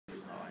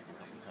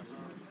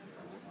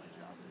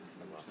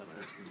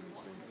can do the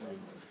same thing.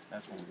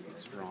 That's when we get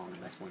strong,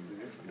 and that's when,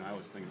 I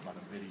was thinking about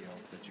a video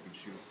that you can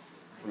shoot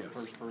for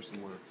first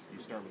person where you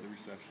start with the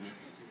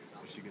receptionist,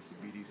 but she gets the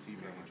BDC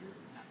manager,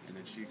 and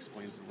then she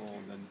explains the role,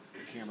 and then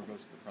the camera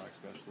goes to the product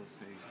specialist.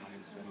 Hey, my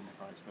name's Ben, I'm the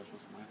product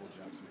specialist. My whole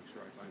job is to make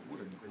sure I find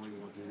what and bring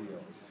what's in the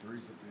There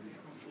is a video.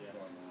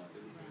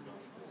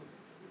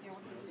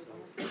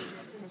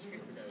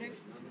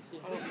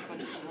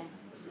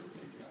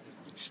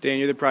 Stan,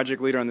 you're the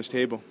project leader on this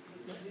table,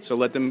 so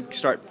let them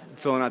start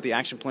filling out the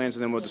action plans,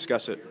 and then we'll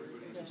discuss it.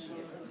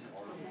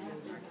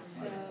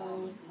 So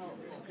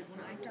helpful, because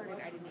when I started,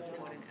 I didn't even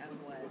know what an O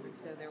was, and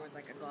so there was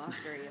like a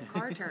glossary of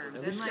car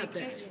terms, and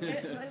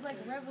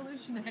it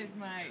revolutionized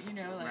my,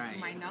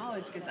 my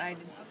knowledge, because I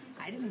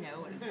didn't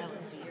know what an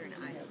LSD or an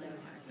ILM was.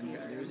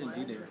 There's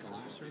indeed a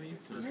glossary.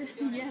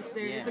 Yes,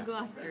 there is a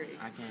glossary.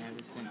 I can have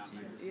it sent to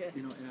you. Yes.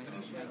 And I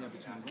think you had the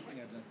opportunity. One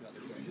thing I've done throughout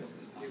the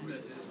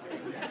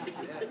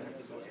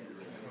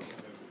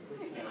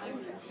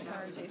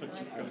Sorry, Jason.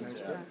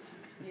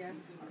 Yeah.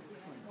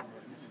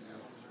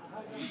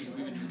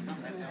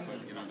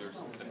 There's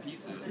the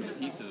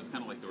pieces,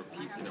 kind of like there were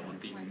pieces that were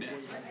being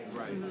missed.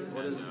 Right.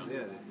 What is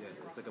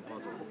it's like a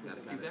puzzle.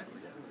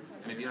 Exactly.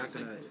 Maybe not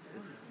gonna.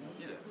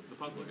 The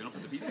puzzle. If you don't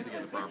put the pieces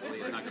together properly,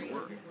 it's not going to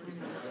work.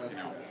 If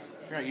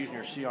you're not using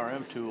your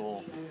CRM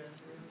tool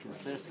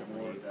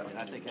consistently,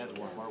 I think that's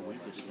one of our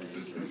weakest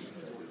things.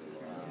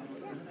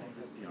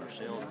 Our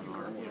sales and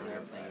our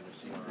everything in the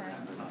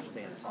CRM,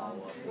 understand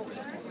follow up.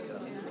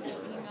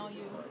 Email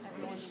you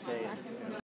everyone's contact information.